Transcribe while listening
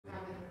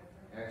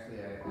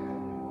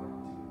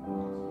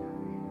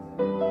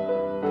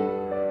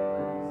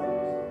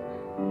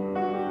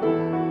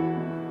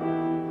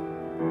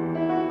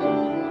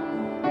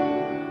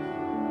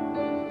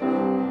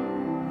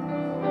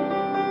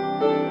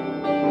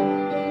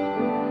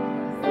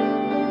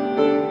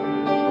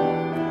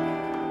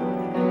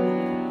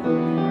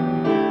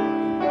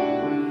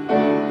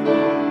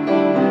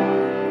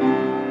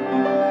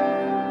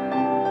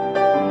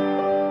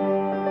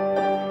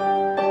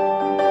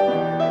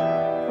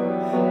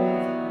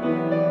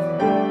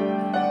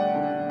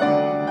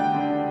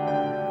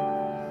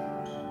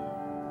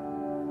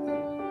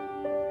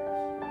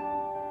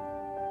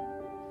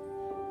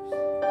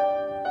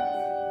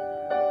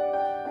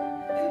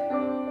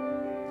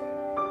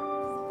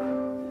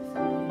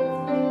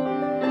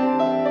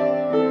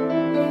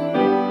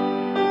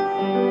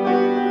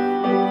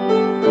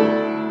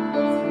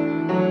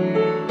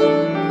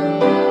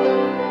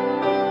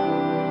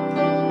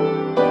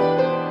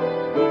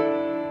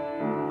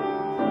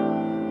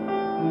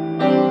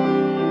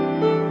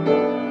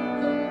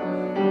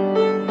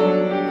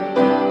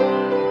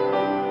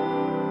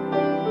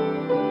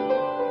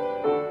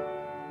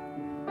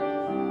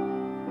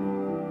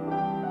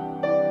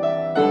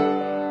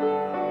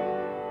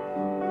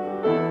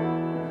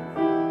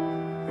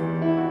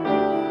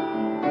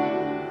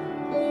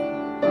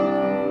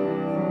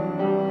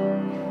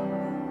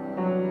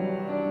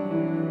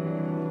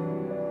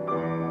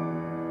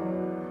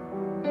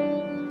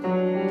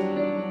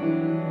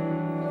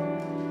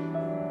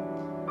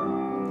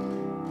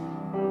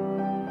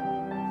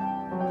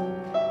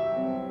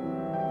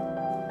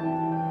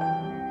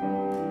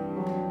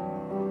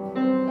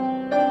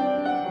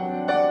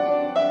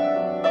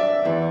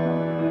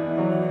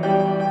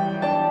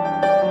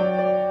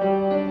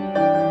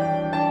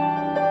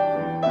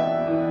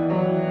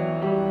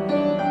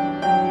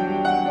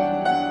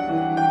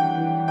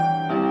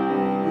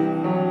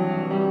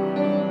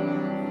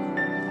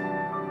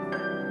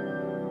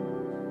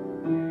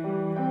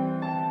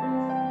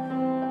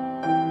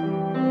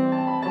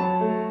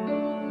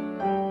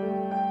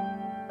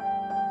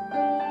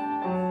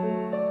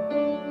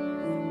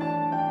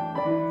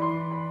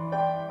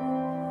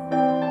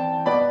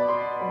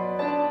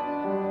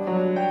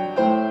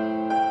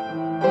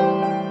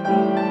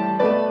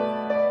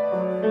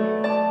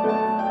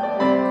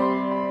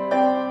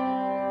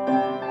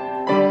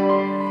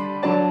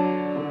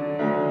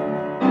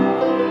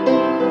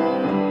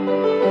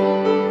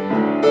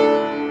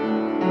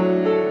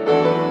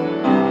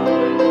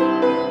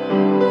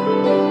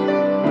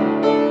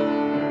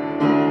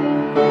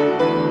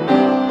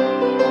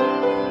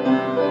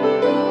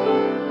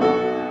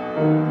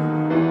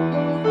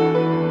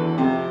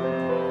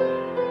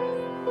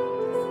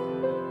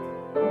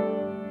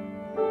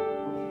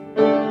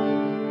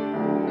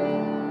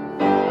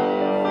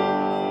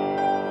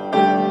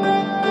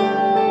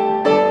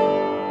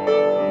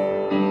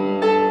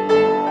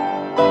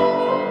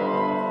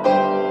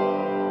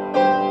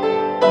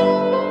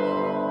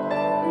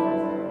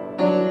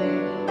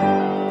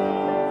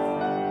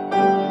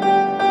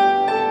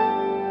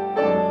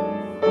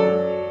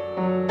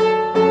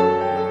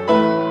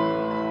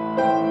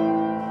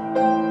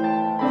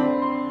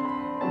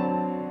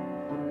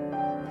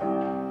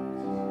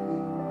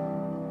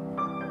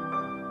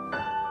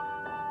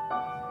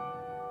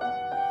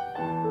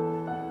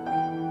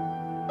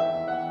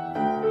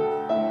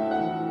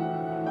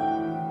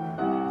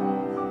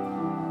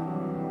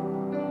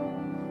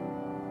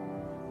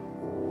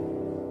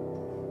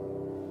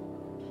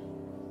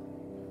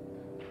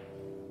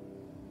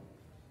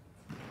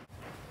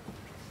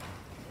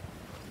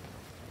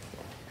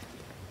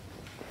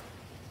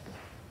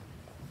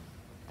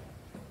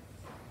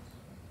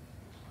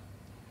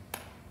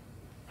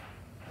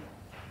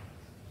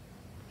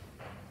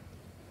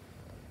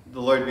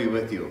The Lord be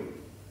with you.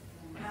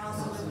 And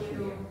also with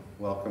you.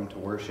 Welcome to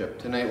worship.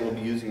 Tonight we'll be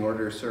using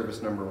order of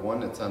service number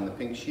 1. It's on the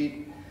pink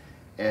sheet.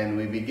 And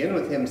we begin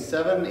with hymn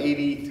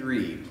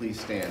 783. Please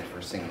stand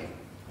for singing.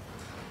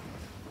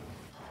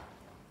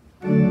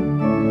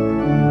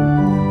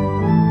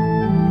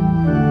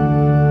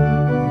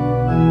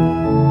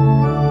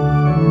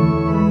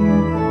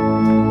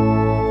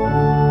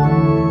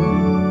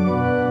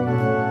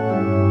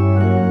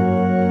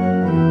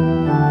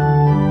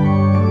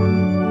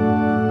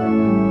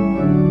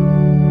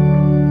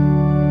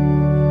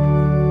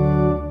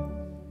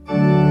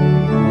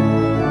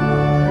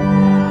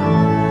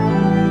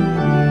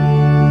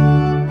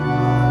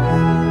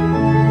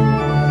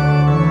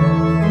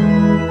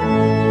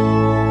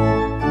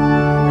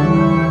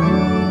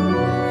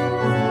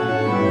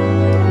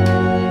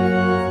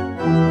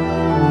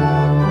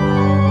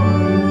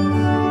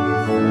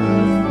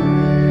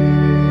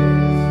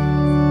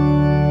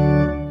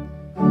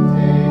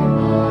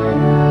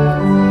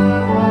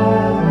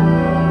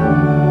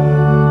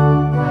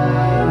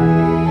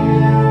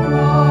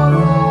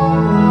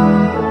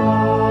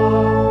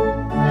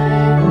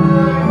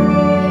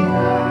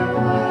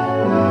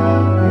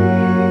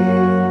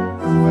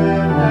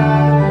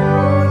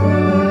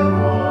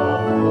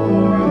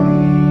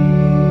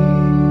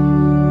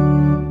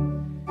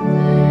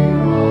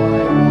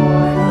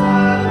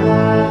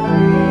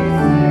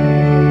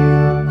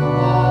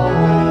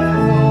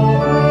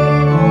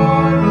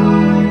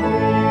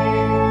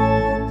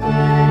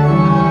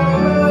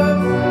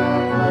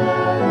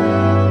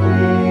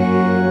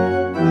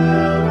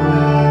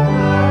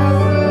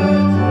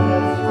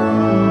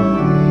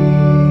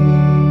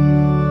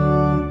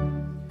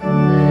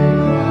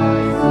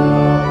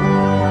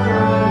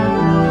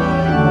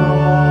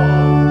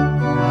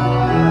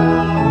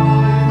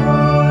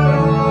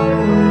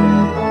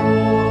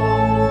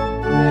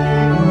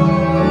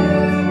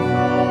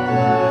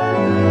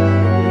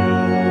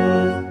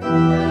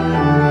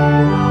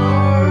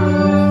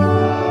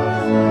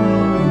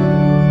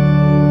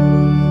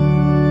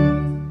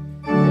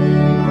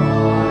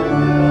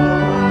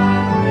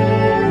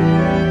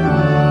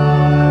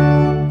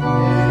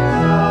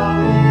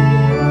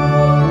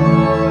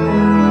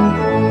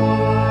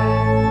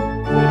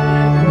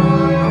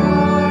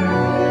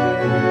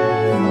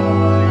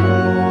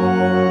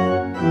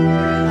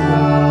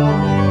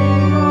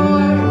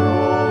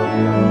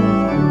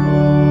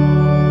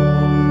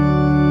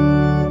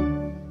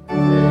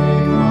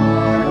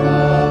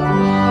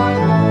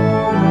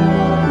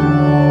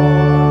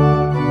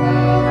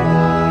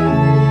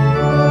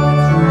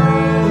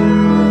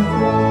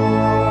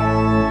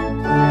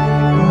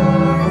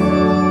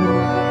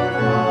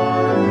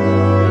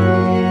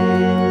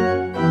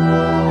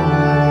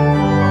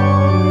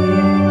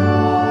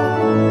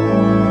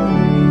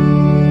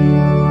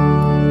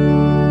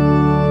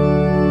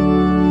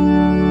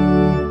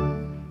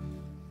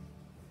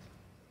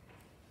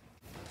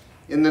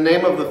 In the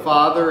name of the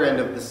Father, and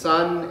of the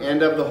Son,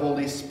 and of the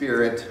Holy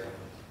Spirit.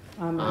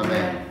 Amen.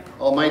 Amen.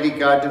 Almighty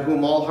God, to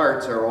whom all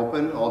hearts are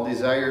open, all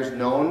desires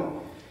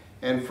known,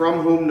 and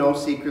from whom no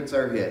secrets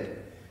are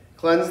hid,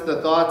 cleanse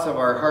the thoughts of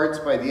our hearts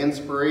by the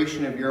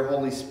inspiration of your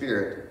Holy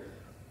Spirit,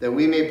 that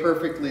we may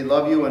perfectly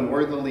love you and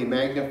worthily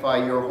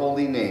magnify your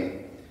holy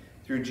name,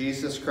 through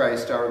Jesus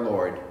Christ our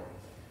Lord.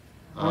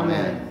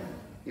 Amen.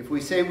 If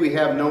we say we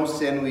have no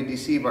sin, we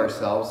deceive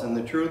ourselves, and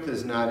the truth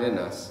is not in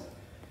us.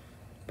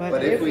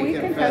 But if we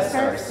confess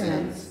our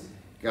sins,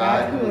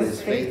 God, who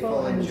is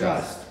faithful and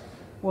just,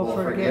 will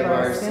forgive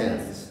our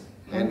sins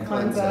and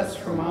cleanse us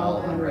from all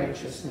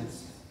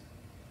unrighteousness.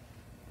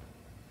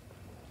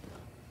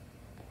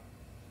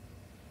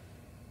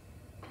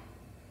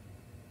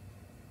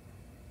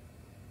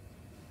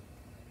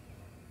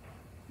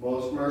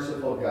 Most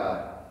merciful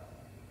God,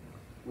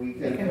 we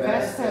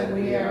confess that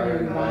we are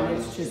in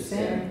bondage to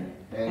sin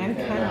and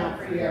cannot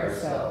free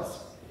ourselves.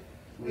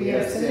 We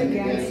have sinned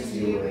against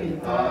you in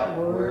thought,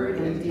 word,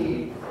 and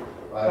deed,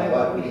 by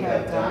what we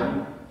have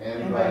done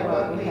and by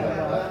what we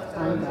have left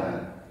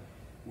undone.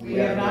 We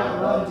have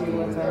not loved you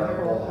with our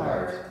whole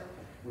heart.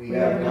 We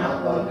have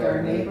not loved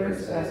our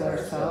neighbors as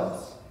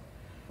ourselves.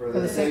 For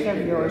the sake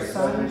of your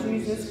Son,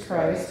 Jesus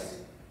Christ,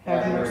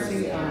 have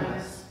mercy on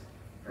us.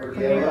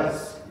 Forgive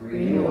us,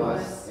 renew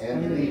us,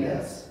 and lead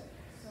us,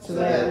 so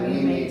that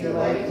we may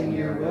delight in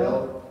your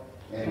will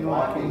and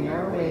walk in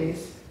your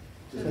ways,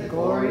 to the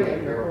glory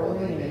of your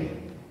holy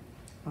name.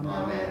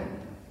 Amen.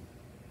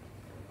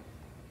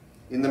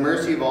 In the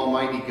mercy of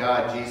Almighty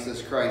God,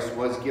 Jesus Christ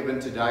was given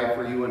to die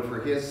for you, and for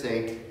his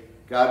sake,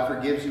 God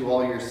forgives you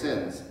all your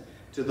sins.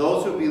 To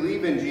those who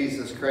believe in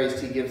Jesus Christ,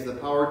 he gives the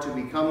power to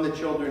become the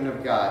children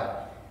of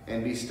God,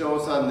 and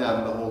bestows on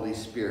them the Holy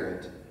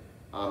Spirit.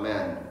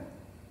 Amen.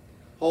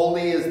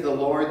 Holy is the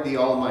Lord, the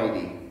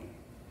Almighty.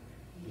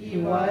 He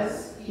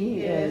was,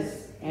 he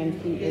is, and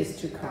he is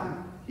to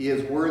come. He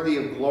is worthy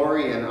of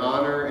glory and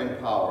honor and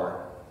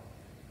power.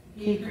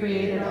 He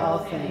created all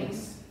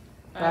things.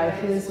 By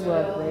his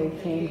will they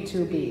came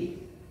to be.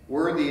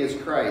 Worthy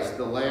is Christ,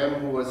 the Lamb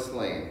who was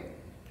slain.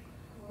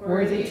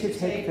 Worthy to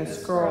take the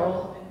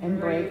scroll and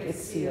break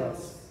its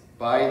seals.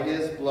 By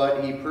his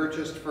blood he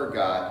purchased for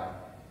God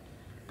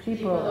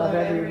People of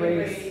every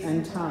race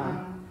and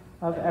tongue,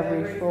 of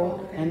every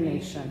folk and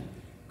nation,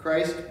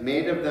 Christ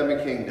made of them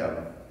a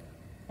kingdom,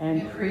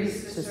 and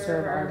priests to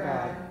serve our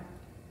God.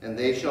 and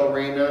they shall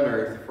reign on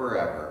earth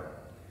forever.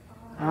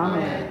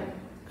 Amen.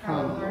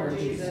 Come, Lord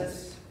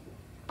Jesus.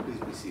 Please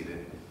be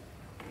seated.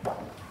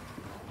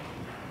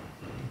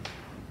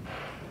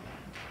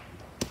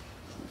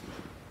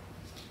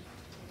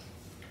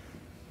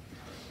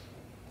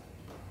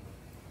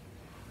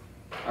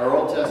 Our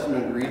Old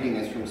Testament reading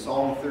is from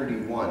Psalm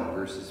 31,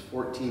 verses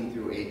 14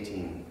 through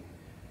 18.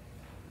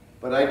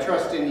 But I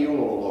trust in you,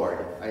 O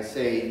Lord. I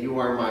say, you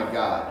are my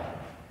God.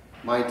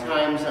 My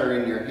times are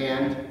in your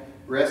hand.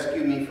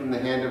 Rescue me from the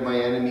hand of my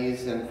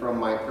enemies and from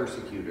my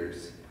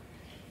persecutors.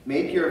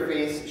 Make your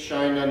face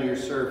shine on your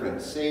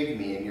servant. Save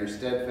me in your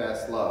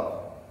steadfast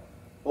love.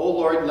 O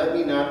Lord, let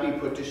me not be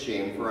put to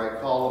shame, for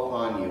I call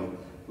upon you.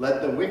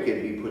 Let the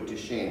wicked be put to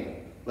shame.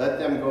 Let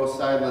them go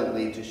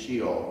silently to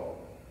Sheol.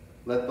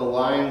 Let the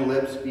lying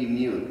lips be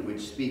mute,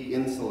 which speak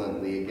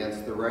insolently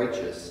against the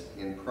righteous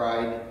in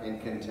pride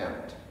and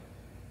contempt.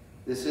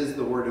 This is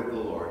the word of the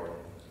Lord.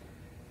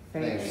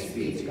 Thanks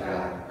be to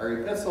God.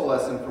 Our epistle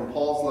lesson from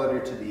Paul's letter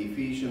to the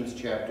Ephesians,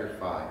 chapter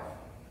 5.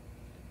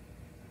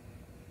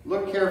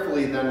 Look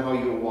carefully then how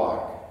you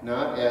walk,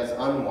 not as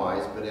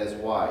unwise, but as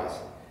wise,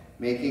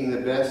 making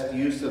the best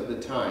use of the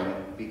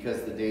time,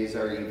 because the days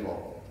are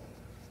evil.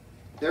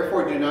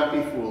 Therefore do not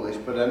be foolish,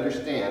 but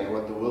understand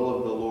what the will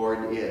of the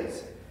Lord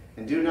is.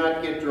 And do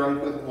not get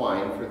drunk with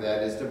wine, for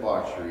that is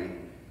debauchery,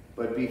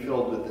 but be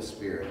filled with the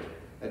Spirit,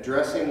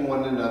 addressing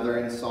one another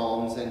in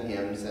psalms and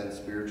hymns and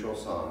spiritual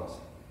songs,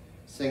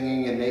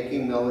 singing and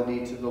making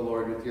melody to the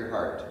Lord with your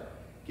heart,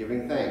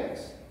 giving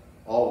thanks,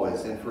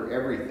 always and for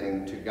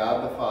everything, to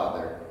God the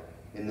Father,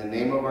 in the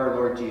name of our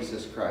Lord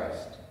Jesus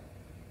Christ,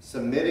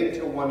 submitting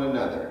to one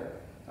another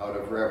out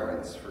of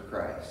reverence for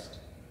Christ.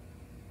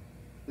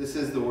 This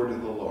is the word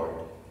of the Lord.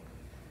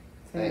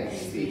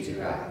 Thanks be to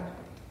God.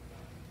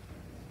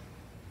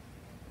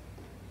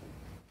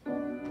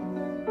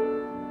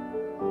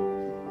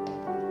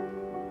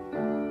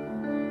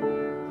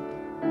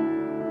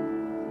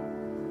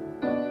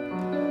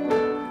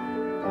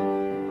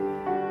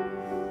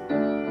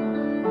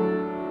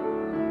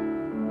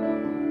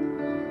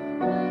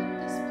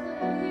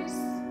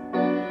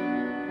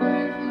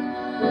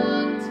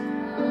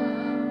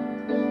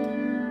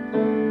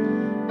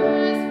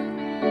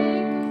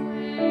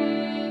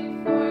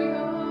 For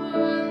your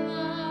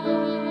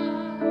love.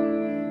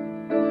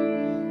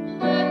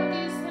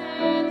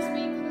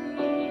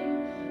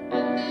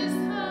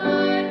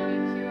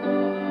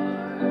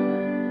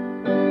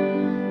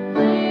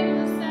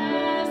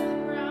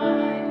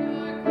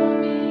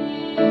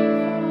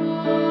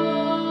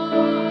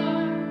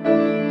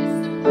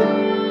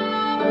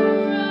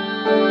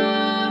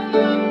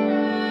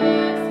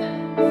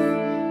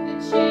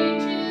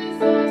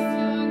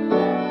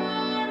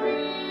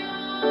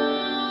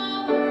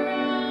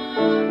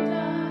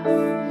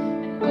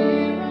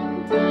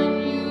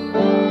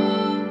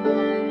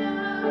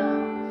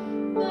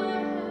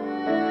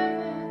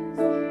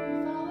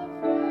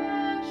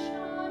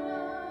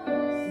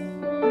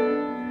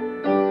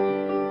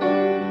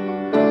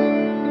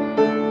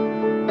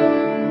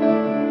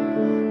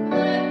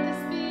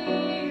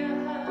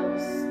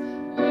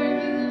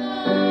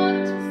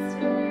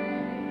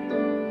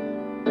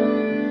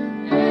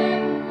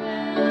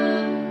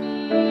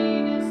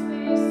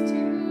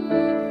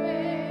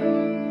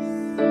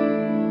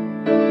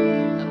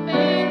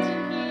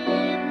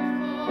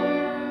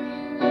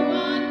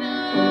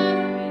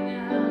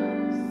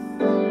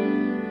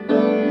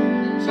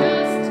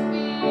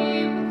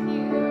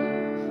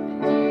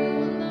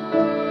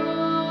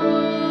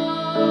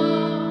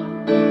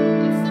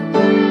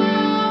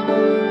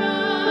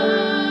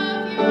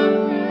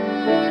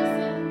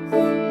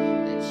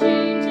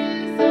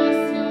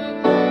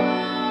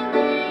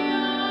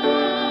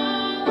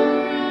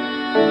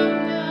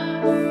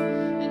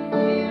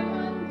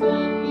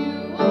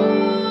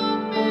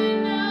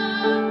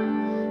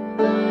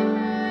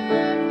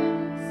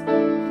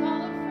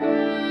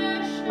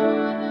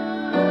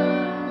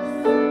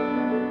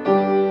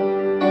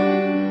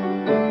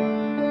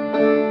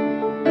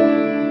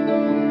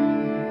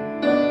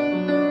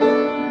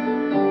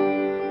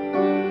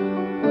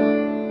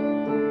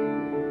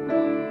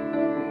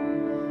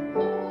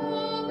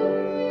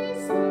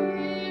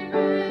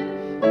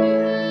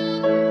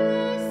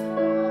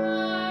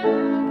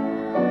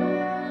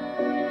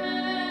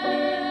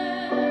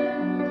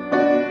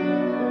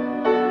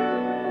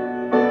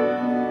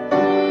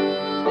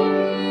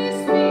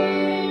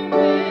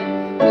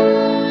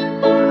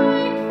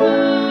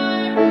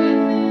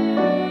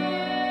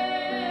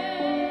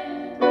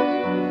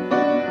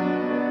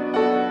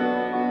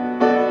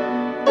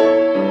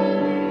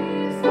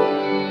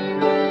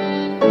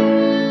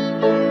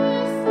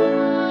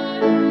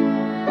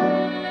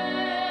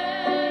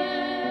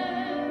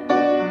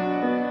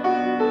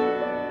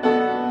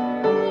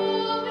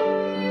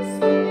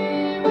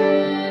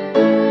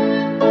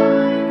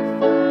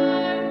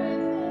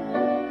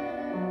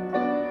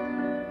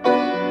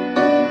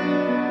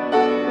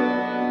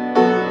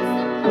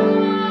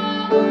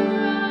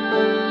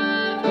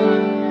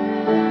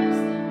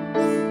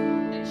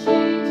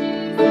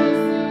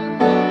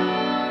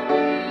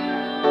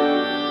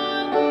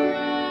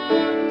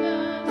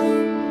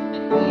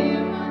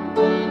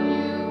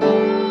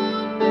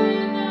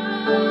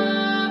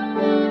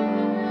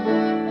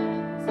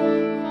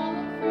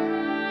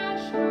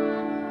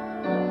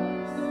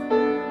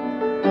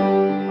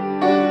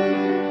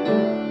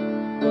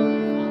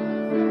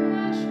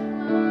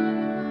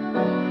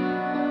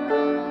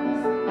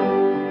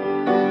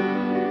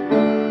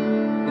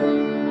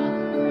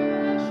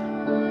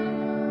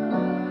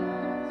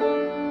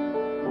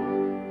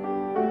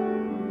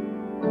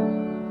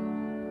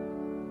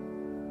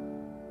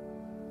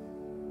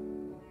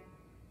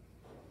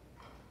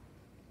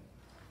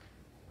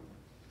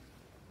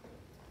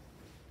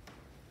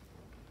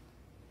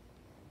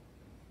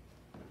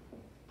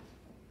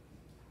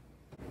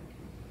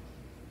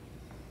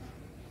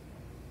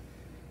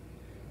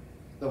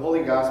 The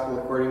Holy Gospel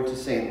according to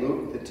St.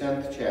 Luke, the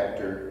 10th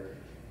chapter,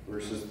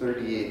 verses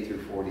 38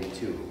 through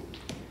 42.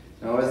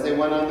 Now as they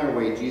went on their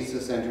way,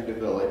 Jesus entered a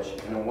village,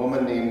 and a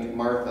woman named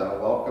Martha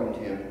welcomed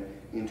him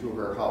into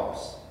her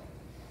house.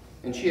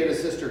 And she had a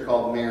sister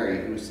called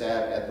Mary, who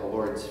sat at the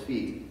Lord's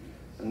feet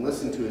and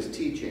listened to his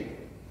teaching.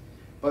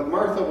 But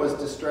Martha was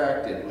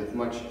distracted with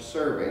much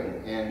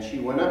serving, and she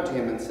went up to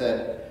him and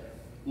said,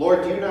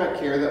 "Lord, do you not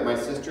care that my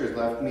sister has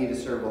left me to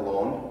serve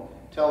alone?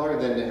 Tell her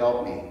then to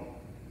help me."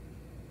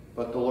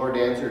 But the Lord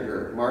answered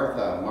her,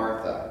 "Martha,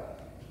 Martha,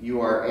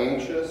 you are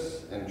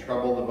anxious and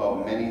troubled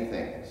about many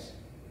things.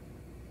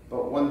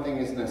 But one thing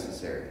is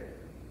necessary.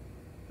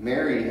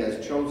 Mary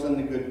has chosen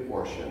the good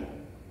portion,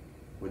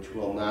 which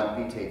will not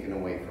be taken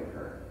away from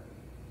her."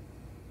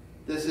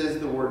 This is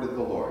the word of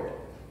the Lord.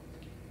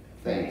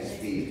 Thanks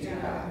be to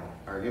God.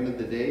 Our hymn of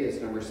the day is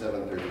number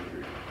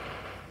 733.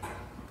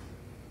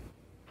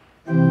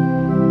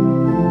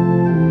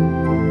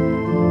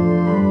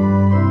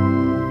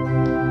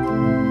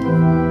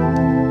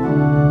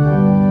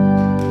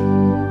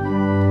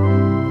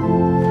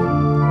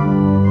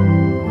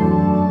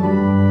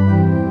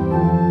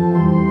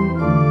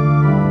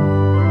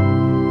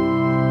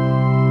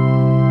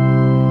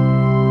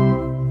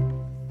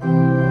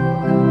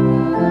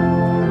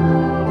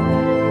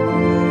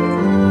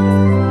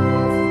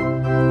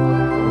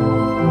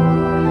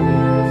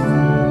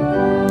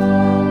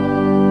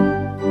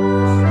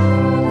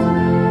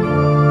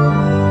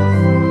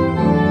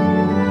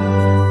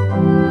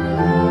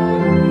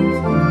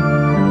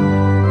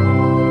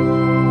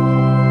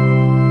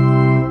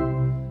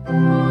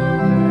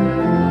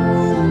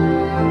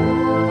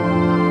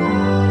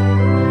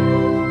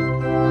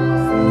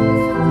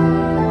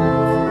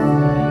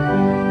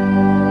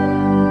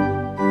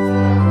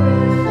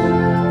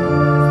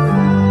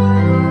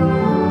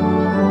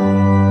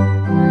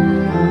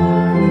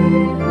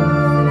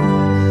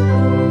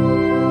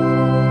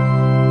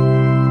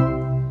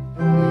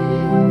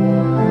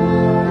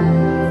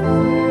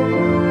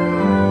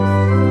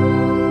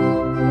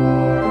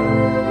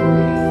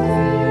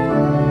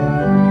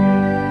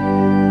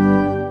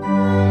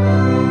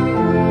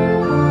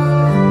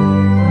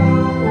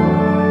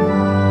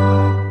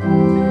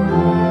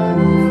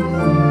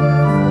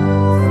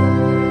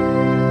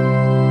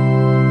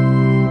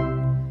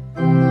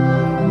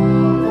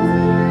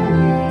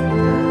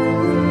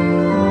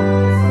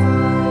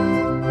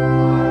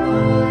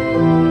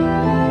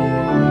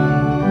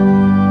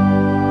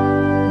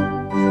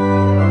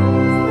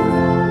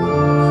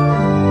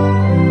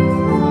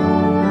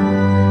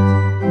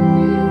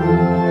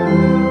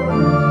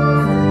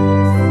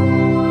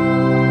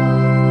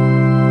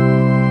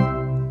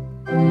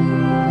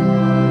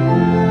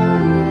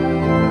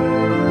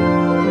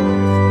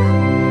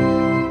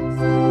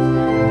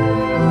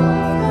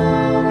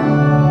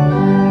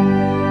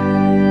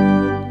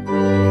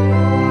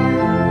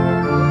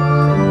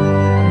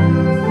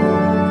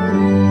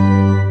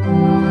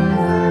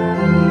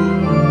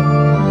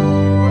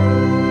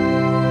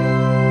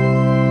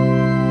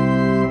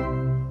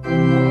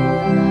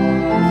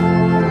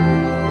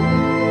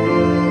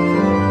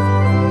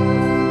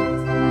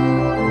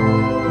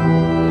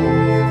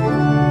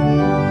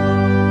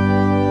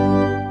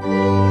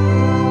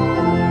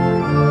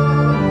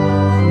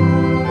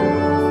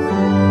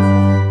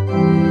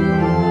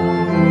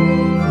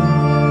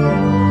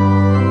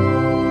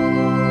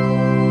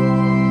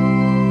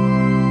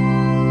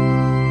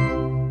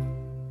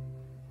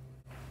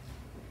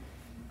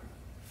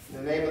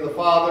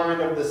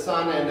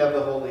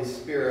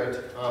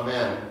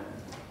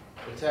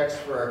 The text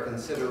for our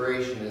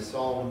consideration is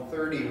Psalm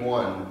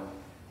 31,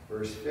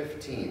 verse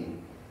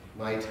 15.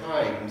 My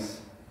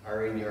times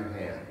are in your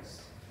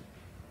hands.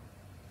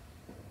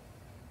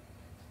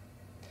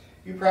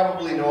 You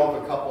probably know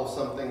of a couple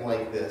something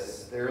like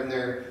this. They're in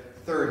their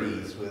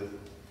 30s with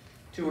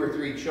 2 or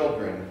 3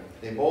 children.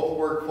 They both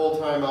work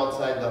full-time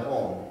outside the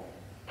home.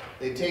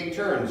 They take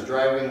turns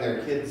driving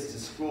their kids to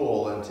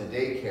school and to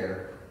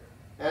daycare.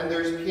 And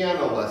there's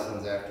piano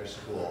lessons after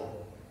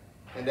school.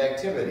 And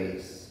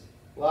activities.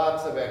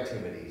 Lots of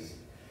activities.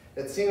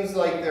 It seems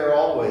like they're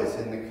always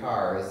in the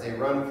car as they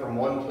run from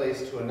one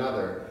place to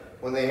another.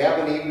 When they have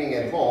an evening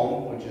at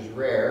home, which is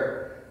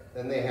rare,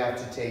 then they have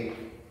to take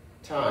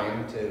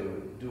time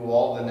to do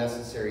all the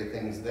necessary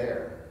things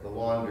there. The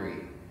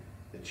laundry,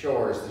 the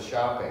chores, the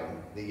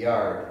shopping, the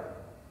yard.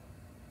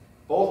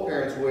 Both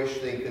parents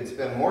wish they could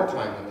spend more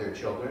time with their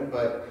children,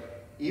 but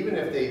even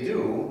if they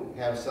do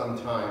have some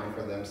time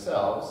for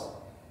themselves,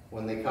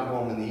 when they come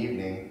home in the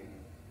evening,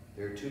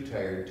 they're too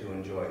tired to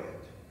enjoy it.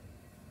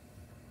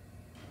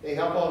 They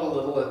help out a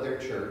little at their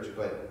church,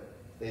 but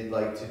they'd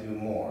like to do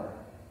more.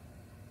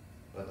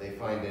 But they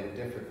find it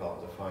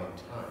difficult to find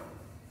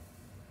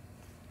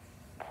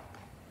time.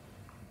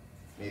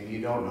 Maybe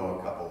you don't know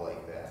a couple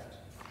like that.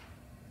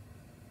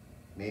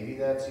 Maybe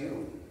that's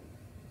you.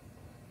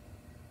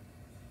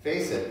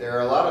 Face it, there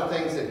are a lot of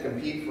things that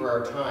compete for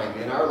our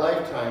time. In our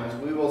lifetimes,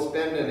 we will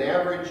spend an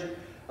average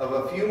of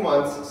a few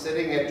months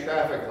sitting at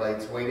traffic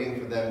lights waiting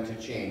for them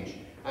to change.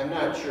 I'm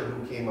not sure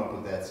who came up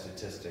with that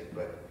statistic,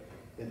 but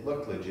It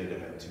looked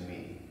legitimate to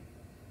me.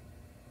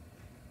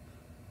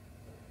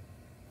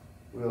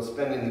 We will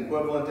spend an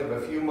equivalent of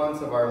a few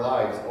months of our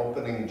lives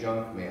opening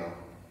junk mail.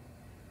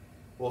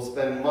 We'll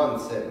spend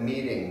months at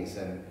meetings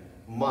and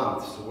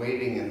months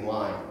waiting in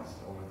lines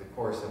over the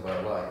course of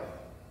our life.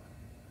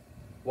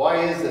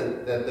 Why is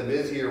it that the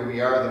busier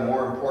we are, the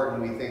more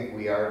important we think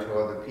we are to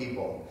other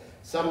people?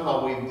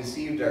 Somehow we've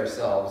deceived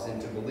ourselves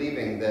into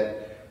believing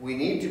that we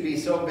need to be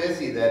so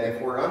busy that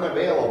if we're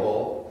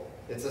unavailable,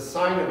 it's a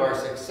sign of our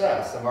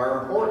success, of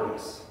our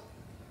importance.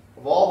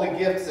 Of all the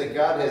gifts that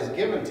God has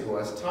given to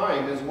us,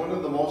 time is one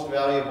of the most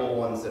valuable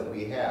ones that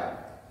we have.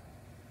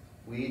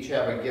 We each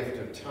have a gift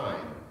of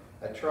time,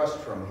 a trust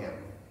from Him,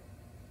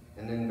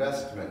 an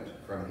investment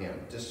from Him,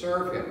 to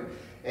serve Him,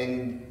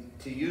 and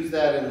to use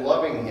that in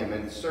loving Him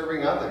and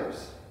serving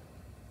others.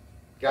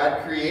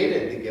 God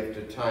created the gift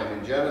of time.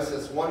 In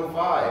Genesis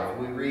 1:5,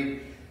 we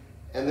read,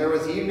 "And there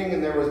was evening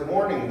and there was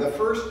morning, the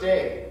first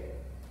day."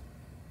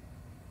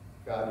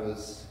 God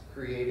was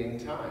creating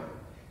time.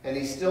 And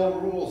He still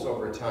rules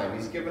over time.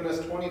 He's given us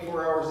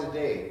 24 hours a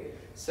day,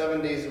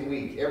 7 days a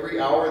week. Every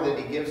hour that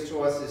He gives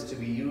to us is to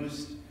be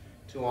used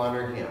to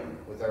honor Him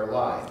with our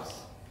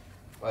lives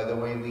by the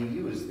way we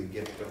use the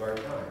gift of our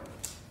time.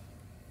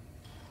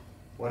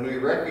 When we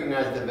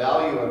recognize the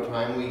value of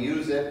time, we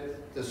use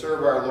it to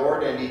serve our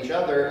Lord and each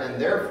other, and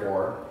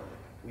therefore,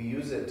 we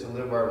use it to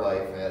live our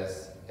life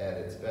at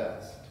its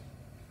best.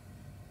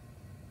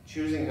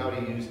 Choosing how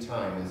to use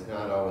time is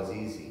not always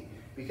easy,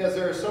 because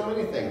there are so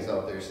many things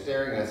out there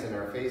staring us in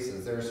our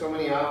faces. There are so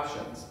many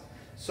options,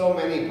 so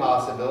many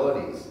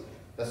possibilities.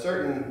 A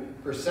certain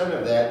percent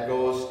of that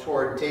goes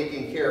toward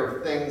taking care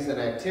of things and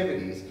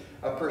activities.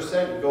 A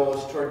percent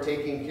goes toward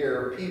taking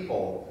care of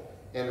people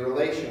and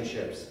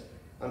relationships.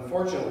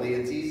 Unfortunately,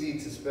 it's easy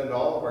to spend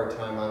all of our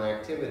time on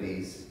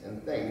activities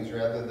and things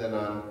rather than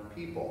on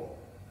people.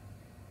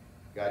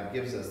 God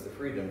gives us the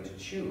freedom to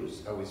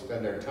choose how we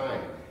spend our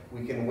time.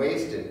 We can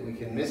waste it, we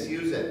can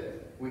misuse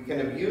it, we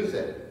can abuse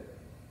it,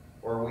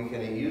 or we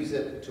can use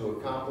it to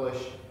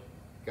accomplish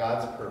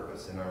God's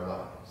purpose in our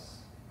lives.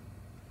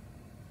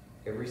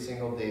 Every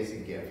single day is a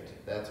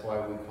gift. That's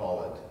why we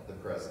call it the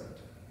present.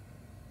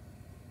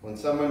 When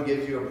someone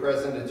gives you a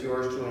present, it's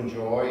yours to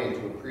enjoy and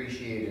to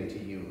appreciate and to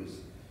use.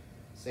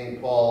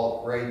 St.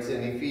 Paul writes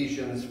in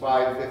Ephesians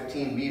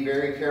 5:15, "Be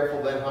very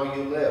careful then how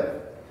you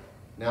live,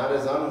 not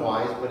as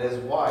unwise, but as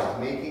wise,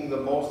 making the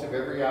most of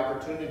every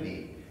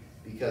opportunity,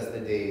 because the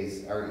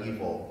days are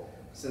evil."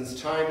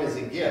 Since time is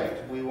a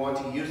gift, we want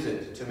to use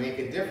it to make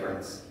a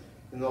difference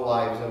in the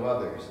lives of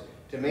others,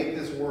 to make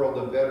this world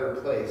a better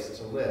place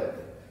to live.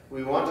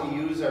 We want to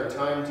use our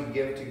time to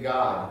give to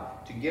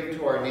God, to give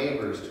to our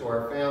neighbors, to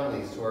our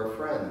families, to our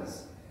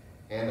friends,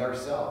 and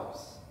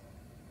ourselves.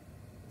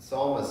 The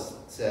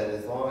psalmist said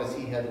as long as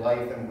he had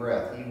life and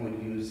breath, he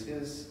would use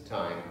his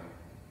time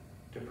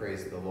to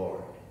praise the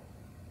Lord.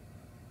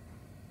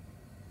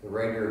 The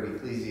writer of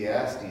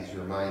Ecclesiastes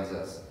reminds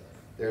us,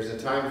 there's a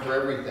time for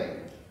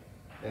everything,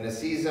 and a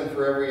season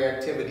for every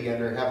activity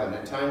under heaven,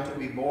 a time to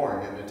be born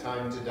and a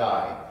time to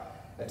die,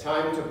 a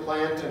time to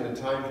plant and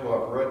a time to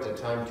uproot, a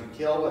time to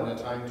kill and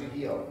a time to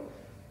heal,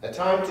 a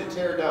time to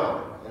tear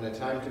down and a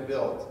time to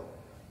build,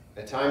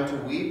 a time to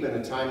weep and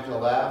a time to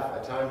laugh,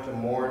 a time to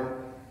mourn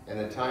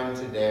and a time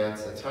to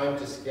dance, a time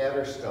to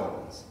scatter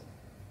stones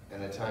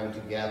and a time to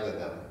gather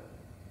them,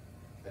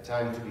 a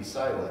time to be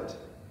silent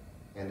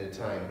and a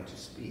time to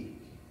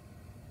speak.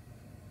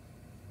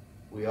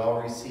 We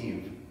all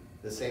receive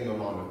the same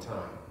amount of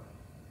time.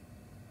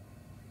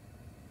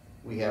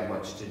 We have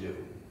much to do.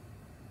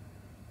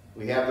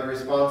 We have the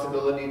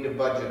responsibility to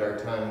budget our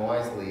time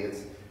wisely.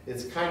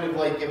 It's kind of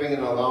like giving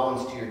an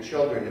allowance to your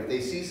children. If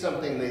they see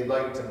something they'd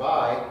like to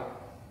buy,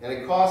 and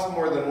it costs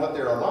more than what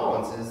their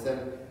allowance is,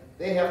 then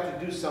they have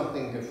to do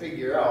something to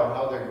figure out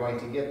how they're going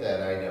to get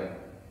that item.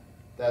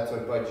 That's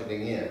what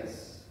budgeting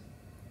is.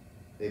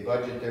 They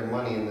budget their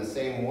money in the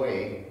same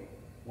way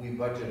we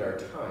budget our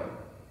time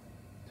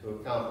to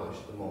accomplish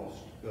the most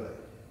good.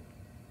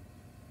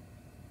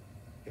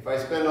 If I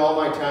spend all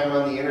my time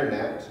on the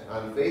internet,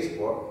 on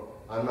Facebook,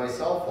 on my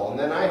cell phone,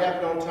 then I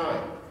have no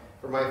time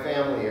for my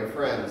family or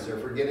friends or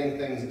for getting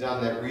things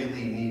done that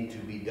really need to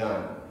be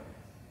done.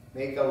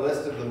 Make a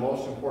list of the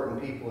most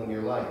important people in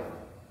your life.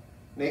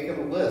 Make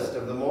a list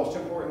of the most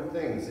important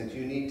things that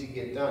you need to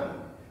get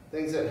done,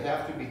 things that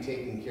have to be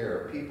taken care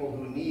of, people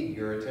who need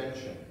your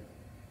attention,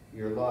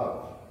 your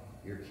love,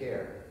 your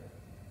care.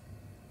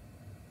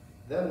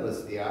 Then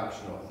list the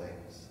optional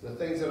things, the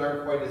things that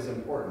aren't quite as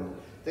important,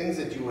 things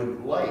that you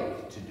would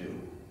like to do.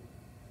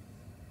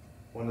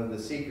 One of the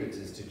secrets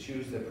is to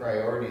choose the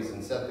priorities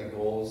and set the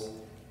goals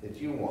that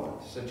you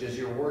want, such as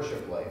your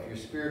worship life, your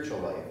spiritual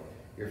life,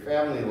 your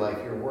family life,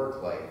 your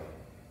work life,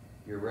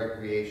 your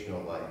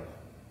recreational life.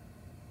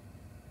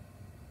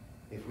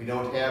 If we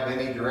don't have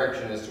any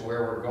direction as to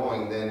where we're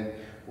going, then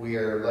we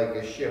are like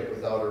a ship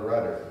without a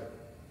rudder,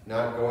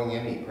 not going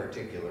any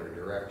particular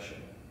direction.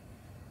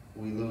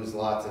 We lose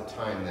lots of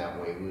time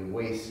that way. We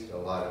waste a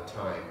lot of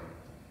time.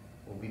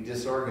 We'll be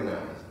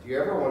disorganized. Do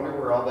you ever wonder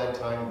where all that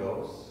time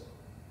goes?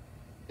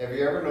 Have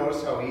you ever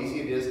noticed how easy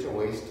it is to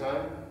waste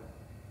time?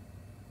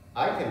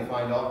 I can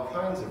find all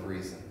kinds of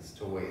reasons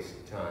to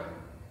waste time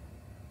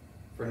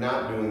for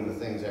not doing the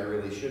things I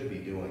really should be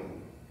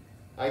doing.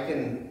 I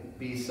can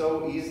be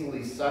so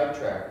easily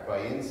sidetracked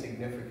by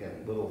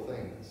insignificant little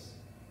things.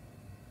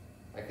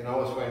 I can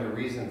always find a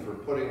reason for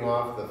putting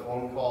off the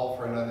phone call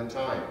for another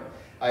time.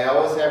 I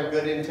always have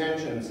good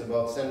intentions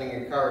about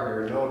sending a card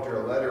or a note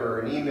or a letter or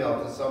an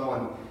email to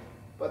someone,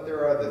 but there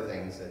are other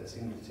things that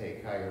seem to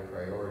take higher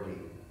priority.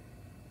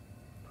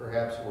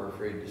 Perhaps we're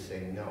afraid to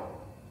say no.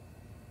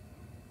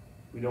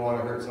 We don't want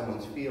to hurt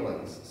someone's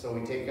feelings, so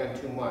we take on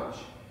too much.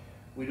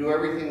 We do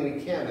everything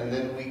we can, and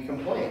then we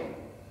complain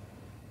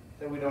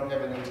that we don't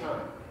have any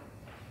time.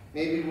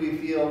 Maybe we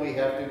feel we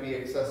have to be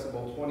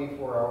accessible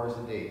 24 hours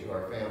a day to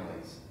our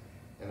families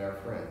and our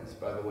friends.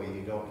 By the way,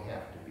 you don't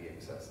have to be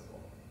accessible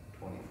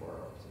 24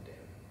 hours a day.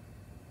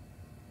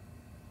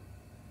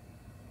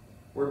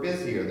 We're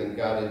busier than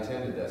God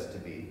intended us to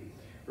be.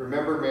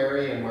 Remember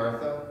Mary and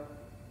Martha?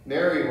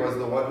 Mary was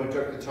the one who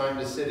took the time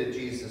to sit at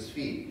Jesus'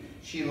 feet.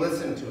 She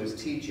listened to his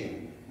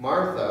teaching.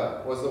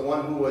 Martha was the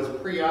one who was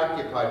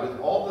preoccupied with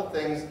all the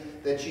things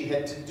that she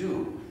had to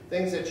do,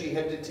 things that she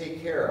had to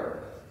take care of,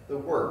 the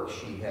work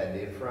she had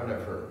in front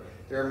of her.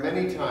 There are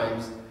many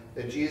times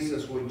that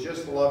Jesus would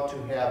just love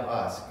to have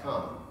us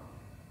come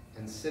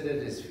and sit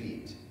at his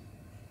feet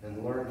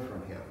and learn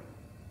from him,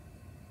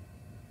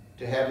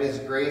 to have his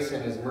grace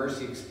and his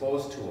mercy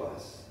exposed to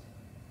us.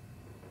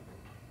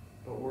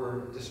 But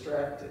we're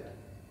distracted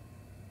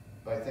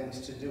by things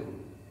to do.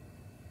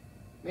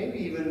 Maybe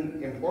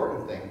even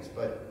important things,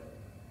 but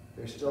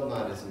they're still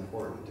not as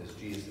important as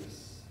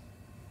Jesus.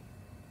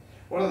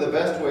 One of the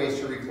best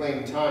ways to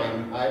reclaim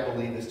time, I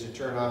believe, is to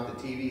turn off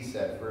the TV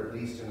set for at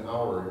least an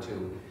hour or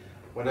two.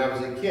 When I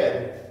was a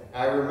kid,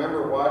 I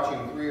remember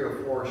watching 3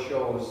 or 4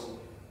 shows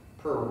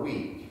per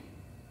week.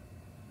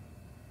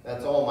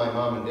 That's all my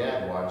mom and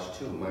dad watched,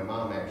 too. My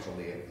mom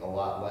actually a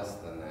lot less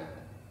than that.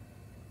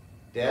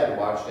 Dad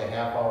watched a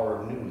half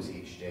hour of news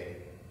each day.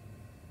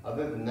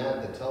 Other than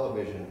that, the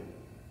television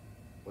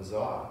was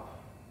off.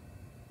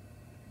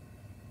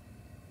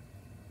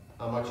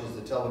 How much is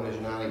the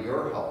television on at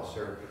your house?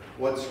 Or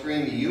what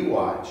screen do you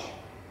watch?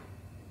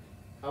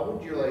 How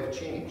would your life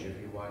change if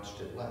you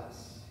watched it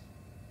less?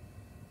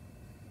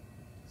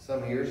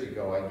 Some years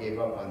ago, I gave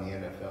up on the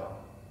NFL.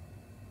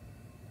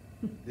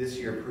 This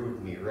year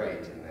proved me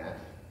right in that.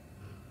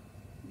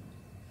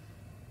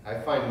 I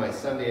find my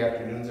Sunday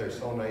afternoons are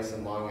so nice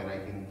and long, and I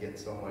can get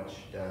so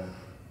much done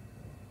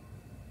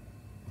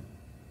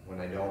when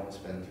I don't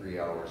spend 3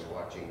 hours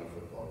watching a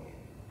football game.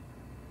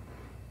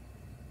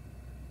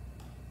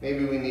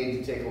 Maybe we need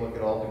to take a look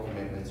at all the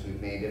commitments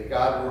we've made. If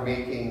God were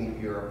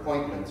making your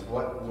appointments,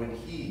 what would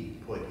he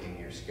put in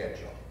your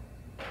schedule?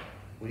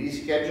 Would he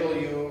schedule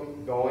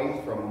you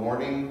going from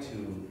morning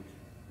to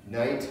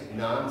night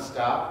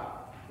nonstop?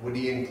 Would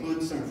he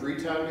include some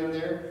free time in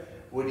there?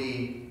 Would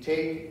he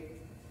take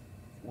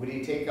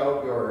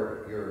out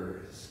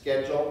your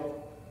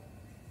schedule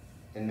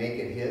and make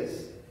it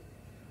his?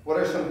 What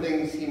are some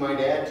things he might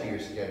add to your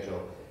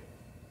schedule?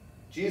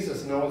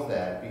 Jesus knows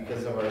that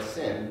because of our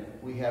sin,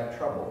 we have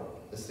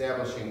trouble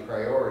establishing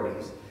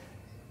priorities.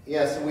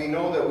 Yes, we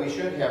know that we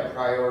should have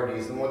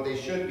priorities and what they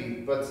should be,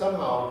 but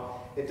somehow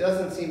it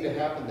doesn't seem to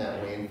happen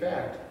that way. In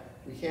fact,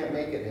 we can't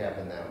make it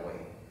happen that way.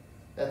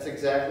 That's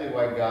exactly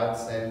why God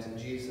sent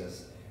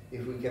Jesus.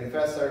 If we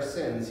confess our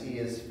sins, he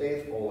is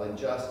faithful and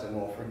just and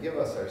will forgive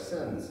us our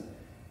sins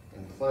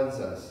and cleanse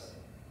us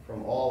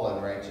from all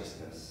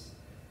unrighteousness.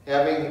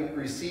 Having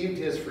received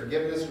his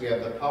forgiveness, we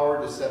have the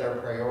power to set our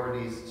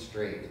priorities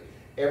straight.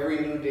 Every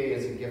new day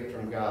is a gift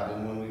from God,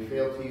 and when we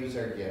fail to use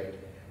our gift,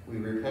 we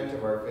repent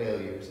of our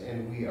failures,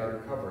 and we are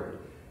covered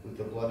with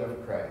the blood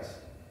of Christ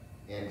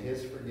and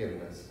his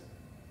forgiveness,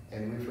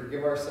 and we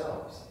forgive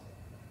ourselves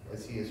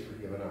as he has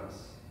forgiven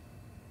us.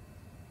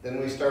 Then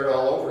we start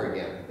all over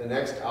again. The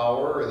next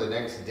hour or the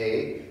next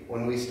day,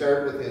 when we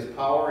start with his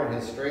power and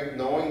his strength,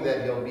 knowing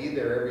that he'll be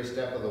there every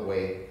step of the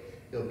way,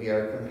 he'll be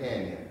our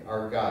companion,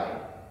 our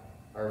guide,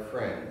 our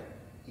friend,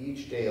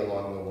 each day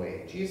along the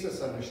way.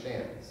 Jesus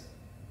understands.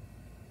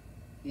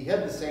 He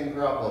had the same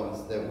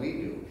problems that we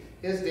do.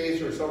 His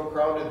days were so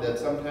crowded that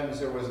sometimes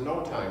there was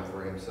no time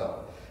for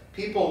himself.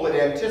 People would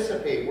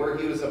anticipate where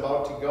he was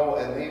about to go,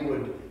 and they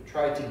would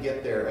try to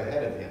get there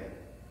ahead of him,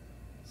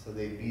 so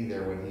they'd be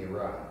there when he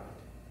arrived.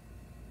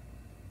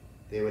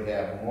 They would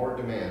have more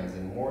demands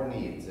and more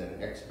needs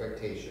and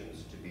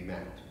expectations to be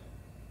met.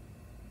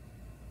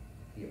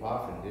 He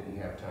often didn't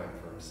have time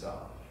for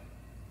himself.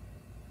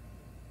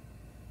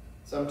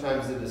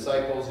 Sometimes the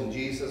disciples and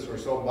Jesus were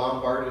so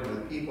bombarded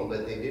with people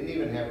that they didn't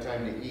even have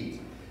time to eat.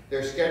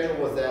 Their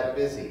schedule was that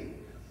busy.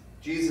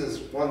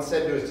 Jesus once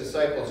said to his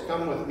disciples,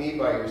 "Come with me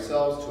by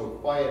yourselves to a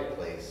quiet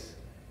place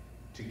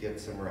to get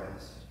some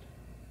rest."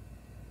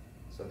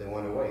 So they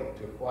went away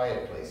to a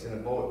quiet place in a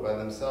boat by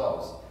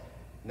themselves,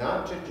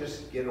 not to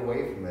just get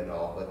away from it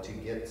all, but to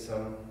get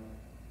some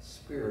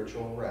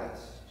spiritual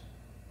rest.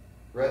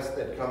 Rest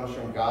that comes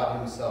from God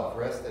himself,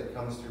 rest that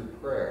comes through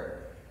prayer,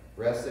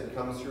 rest that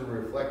comes through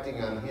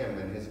reflecting on him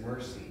and his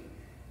mercy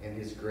and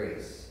his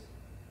grace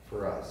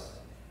for us.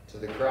 To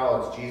the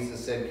crowds, Jesus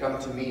said, "Come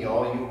to me,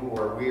 all you who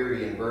are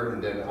weary and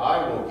burdened, and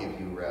I will give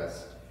you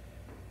rest."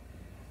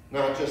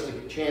 Not just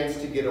a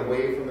chance to get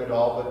away from it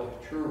all,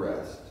 but true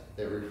rest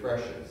that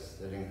refreshes,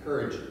 that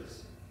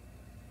encourages,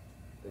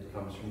 that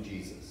comes from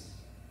Jesus.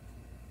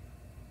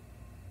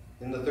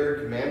 In the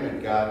third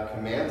commandment, God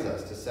commands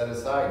us to set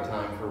aside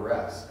time for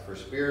rest, for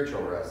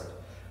spiritual rest,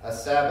 a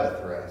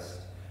Sabbath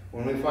rest.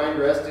 When we find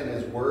rest in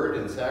his word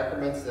and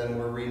sacraments, then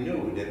we're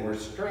renewed and we're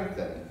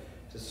strengthened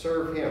to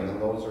serve him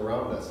and those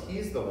around us.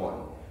 He's the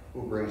one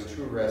who brings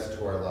true rest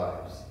to our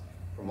lives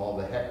from all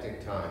the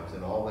hectic times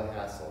and all the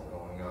hassle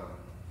going on.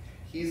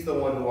 He's the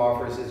one who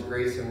offers his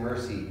grace and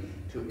mercy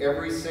to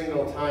every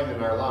single time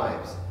in our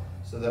lives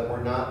so that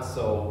we're not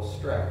so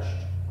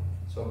stretched,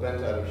 so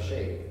bent out of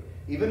shape.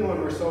 Even when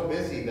we're so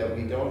busy that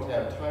we don't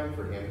have time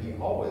for him, he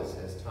always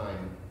has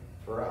time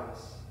for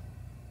us.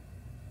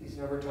 He's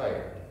never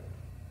tired,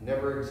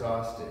 never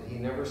exhausted. He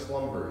never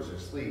slumbers or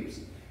sleeps.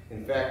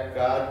 In fact,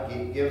 God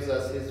gives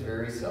us his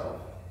very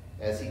self,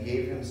 as he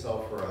gave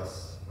himself for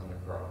us on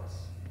the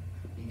cross.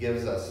 He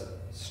gives us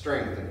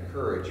strength and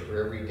courage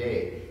for every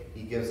day.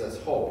 He gives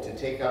us hope to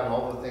take on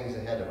all the things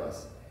ahead of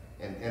us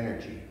and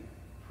energy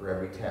for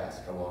every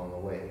task along the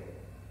way.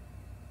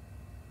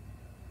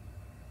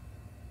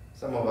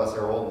 Some of us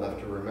are old enough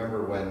to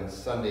remember when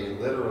Sunday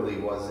literally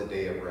was a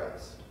day of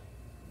rest.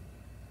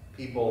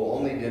 People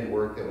only did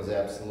work that was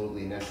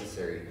absolutely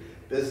necessary.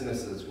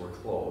 Businesses were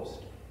closed.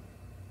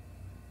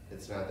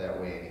 It's not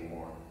that way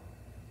anymore.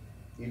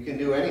 You can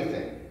do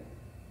anything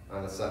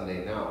on a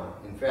Sunday now.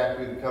 In fact,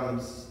 we've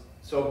become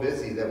so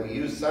busy that we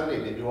use Sunday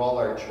to do all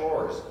our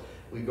chores.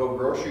 We go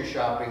grocery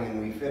shopping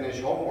and we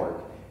finish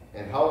homework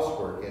and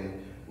housework,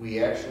 and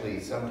we actually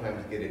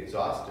sometimes get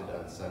exhausted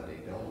on Sunday,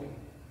 don't we?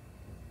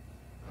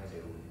 I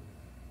do.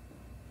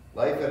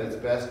 Life at its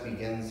best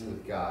begins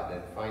with God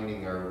and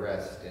finding our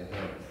rest in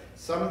him.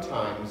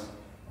 Sometimes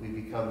we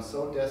become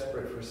so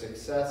desperate for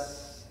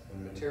success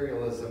and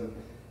materialism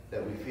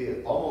that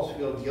we almost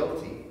feel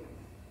guilty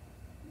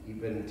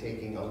even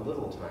taking a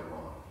little time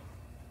off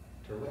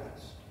to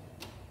rest.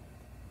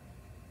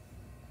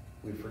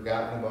 We've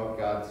forgotten about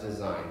God's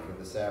design for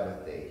the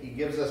Sabbath day. He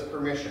gives us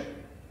permission.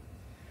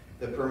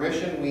 The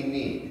permission we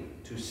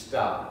need to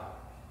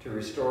stop, to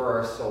restore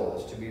our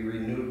souls, to be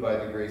renewed by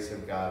the grace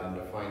of God, and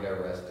to find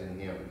our rest in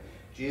him.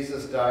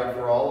 Jesus died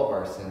for all of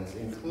our sins,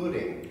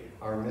 including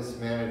our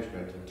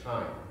mismanagement of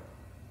time.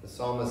 The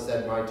psalmist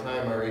said, "My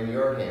time are in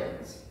your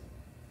hands."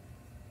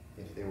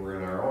 If they were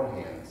in our own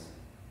hands,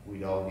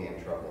 we'd all be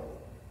in trouble.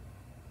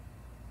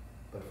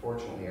 But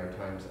fortunately, our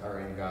times are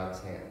in God's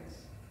hands.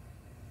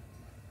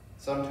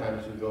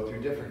 Sometimes we go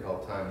through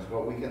difficult times,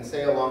 but we can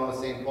say along with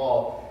St.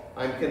 Paul,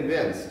 "I'm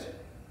convinced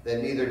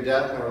that neither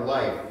death nor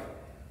life,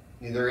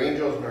 neither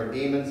angels nor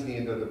demons,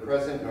 neither the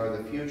present nor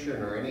the future,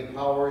 nor any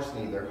powers,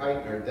 neither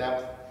height nor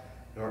depth,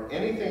 nor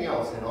anything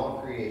else in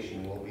all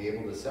creation will be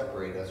able to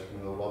separate us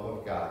from the love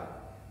of God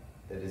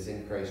that is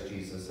in Christ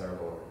Jesus our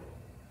Lord."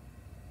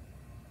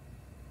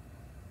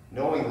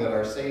 Knowing that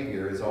our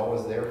Savior is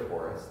always there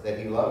for us, that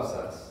he loves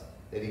us,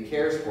 that he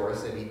cares for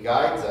us, that he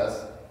guides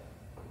us,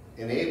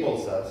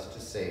 enables us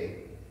to say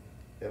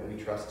that we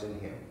trust in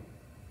him,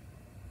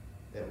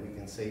 that we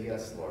can say,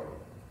 "Yes, Lord,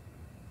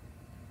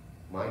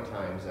 my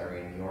times are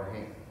in your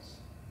hands."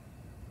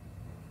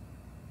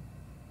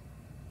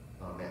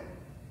 Amen.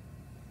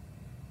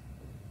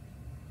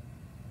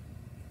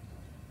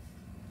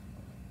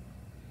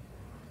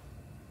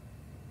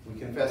 We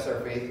confess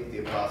our faith with the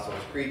Apostles'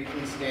 Creed.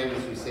 Please stand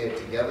as we say it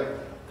together.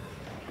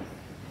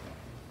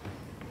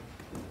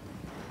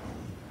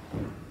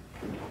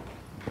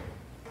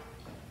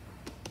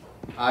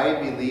 I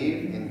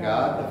believe in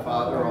God the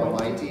Father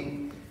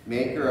Almighty,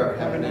 maker of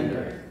heaven and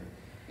earth,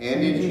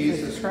 and in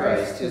Jesus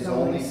Christ, his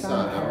only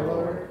Son, our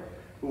Lord,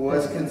 who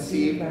was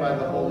conceived by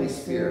the Holy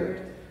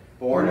Spirit,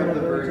 born of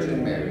the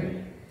Virgin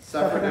Mary,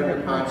 suffered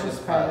under Pontius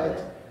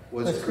Pilate,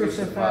 was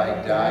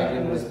crucified, died,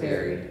 and was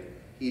buried.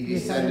 He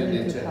descended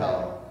into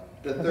hell.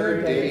 The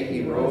third day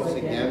he rose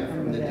again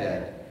from the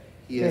dead.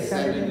 He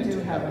ascended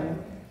into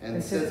heaven,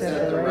 and sits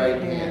at the right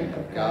hand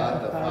of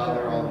God the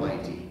Father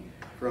Almighty.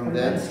 From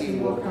thence he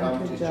will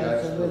come to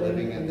judge the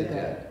living and the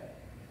dead.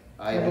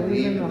 I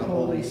believe in the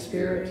Holy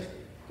Spirit,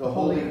 the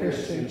holy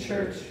Christian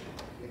Church,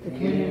 the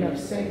communion of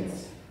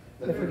saints,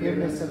 the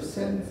forgiveness of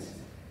sins,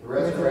 the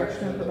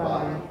resurrection of the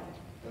body,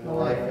 and the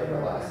life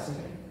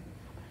everlasting.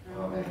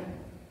 Amen.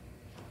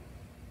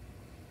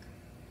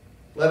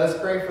 Let us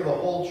pray for the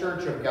whole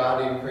Church of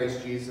God in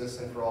Christ Jesus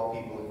and for all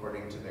people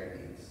according to their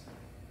needs.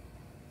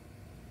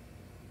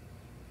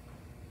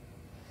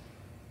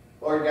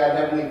 Lord God,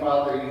 Heavenly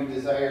Father, you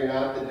desire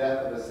not the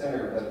death of a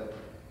sinner, but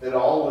that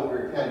all would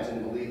repent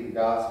and believe the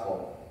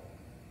gospel.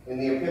 In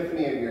the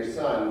Epiphany of your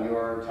Son,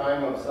 your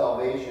time of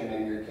salvation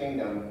and your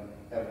kingdom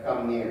have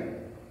come near.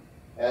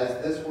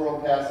 As this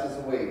world passes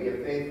away,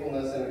 give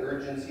faithfulness and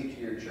urgency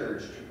to your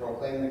church to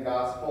proclaim the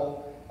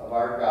gospel of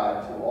our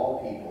God to all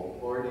people.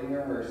 Lord, in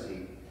your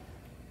mercy,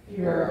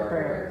 hear our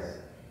prayers.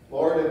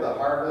 Lord of the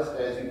harvest,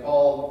 as you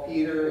called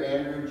Peter,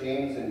 Andrew,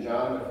 James, and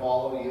John to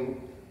follow you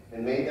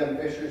and made them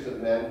fishers of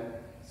men,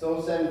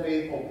 so send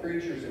faithful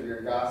preachers of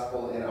your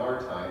gospel in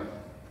our time.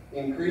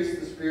 Increase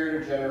the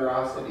spirit of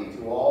generosity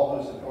to all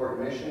who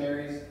support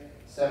missionaries,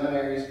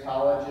 seminaries,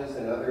 colleges,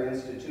 and other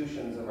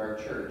institutions of our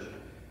church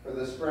for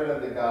the spread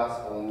of the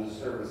gospel and the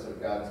service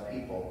of God's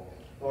people.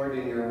 Lord,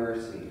 in your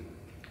mercy,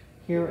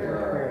 Hear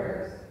our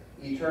prayers.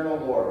 Eternal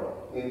Lord,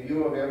 in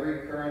view of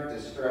every current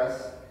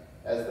distress,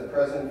 as the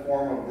present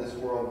form of this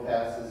world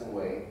passes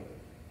away,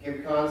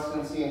 give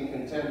constancy and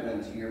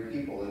contentment to your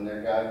people in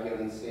their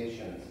God-given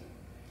stations.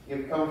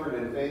 Give comfort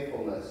and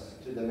faithfulness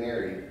to the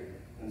married,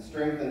 and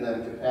strengthen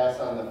them to pass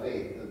on the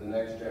faith to the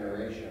next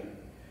generation.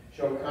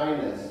 Show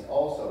kindness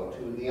also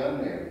to the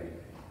unmarried,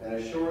 and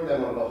assure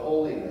them of the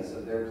holiness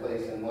of their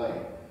place in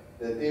life,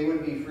 that they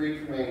would be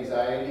free from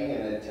anxiety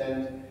and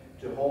attend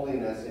to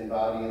holiness in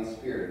body and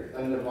spirit,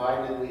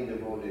 undividedly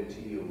devoted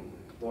to you.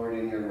 Lord,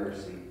 in your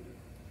mercy,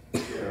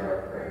 hear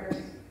our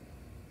prayers.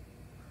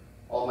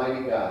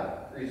 Almighty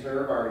God,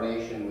 preserve our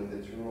nation with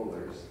its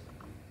rulers.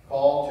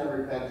 Call to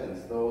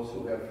repentance those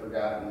who have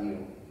forgotten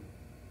you.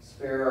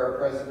 Spare our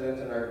president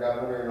and our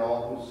governor and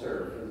all who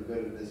serve for the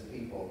good of this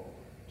people.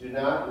 Do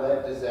not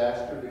let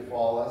disaster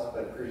befall us,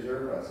 but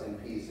preserve us in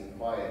peace and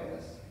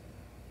quietness.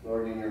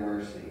 Lord, in your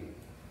mercy,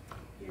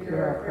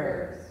 Hear our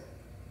prayers.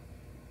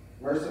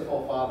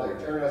 Merciful Father,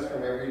 turn us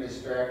from every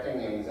distracting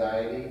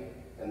anxiety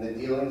and the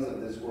dealings of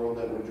this world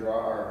that would draw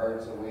our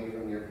hearts away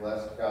from your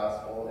blessed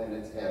gospel and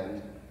its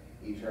end,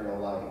 eternal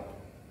life.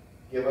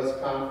 Give us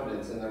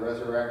confidence in the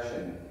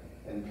resurrection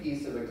and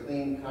peace of a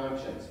clean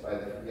conscience by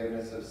the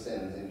forgiveness of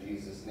sins in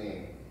Jesus'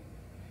 name.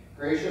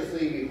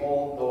 Graciously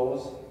behold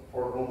those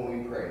for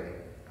whom we pray.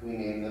 We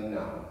name them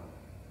now.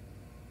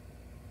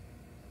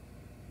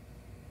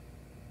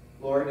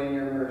 Lord, in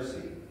your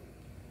mercy,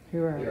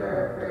 Hear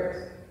our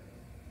prayers.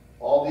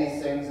 All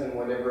these things and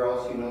whatever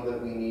else you know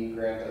that we need,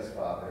 grant us,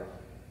 Father,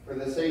 for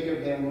the sake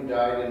of him who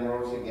died and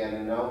rose again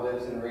and now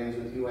lives and reigns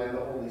with you and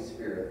the Holy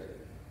Spirit,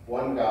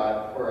 one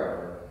God,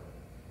 forever.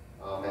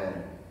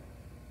 Amen.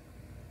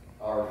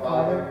 Our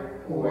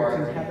Father, who art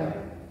in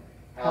heaven,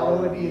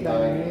 hallowed be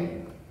thy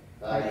name.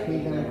 Thy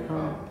kingdom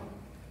come.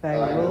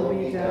 Thy will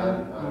be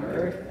done on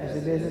earth as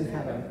it is in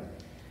heaven.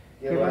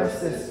 Give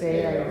us this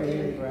day our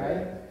daily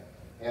bread,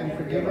 and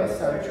forgive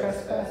us our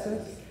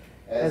trespasses,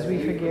 as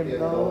we forgive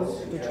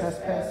those who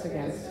trespass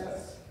against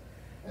us.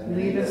 And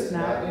lead us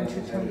not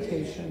into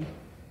temptation,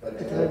 but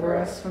deliver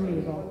us from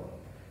evil.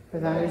 For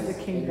thine is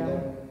the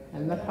kingdom,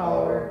 and the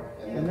power,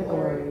 and the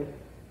glory,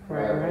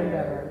 forever and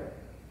ever.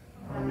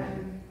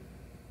 Amen.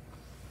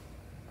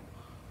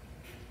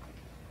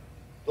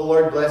 The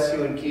Lord bless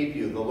you and keep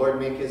you. The Lord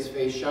make his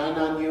face shine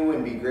on you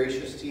and be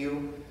gracious to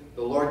you.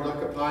 The Lord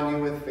look upon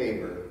you with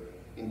favor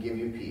and give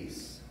you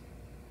peace.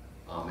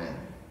 Amen.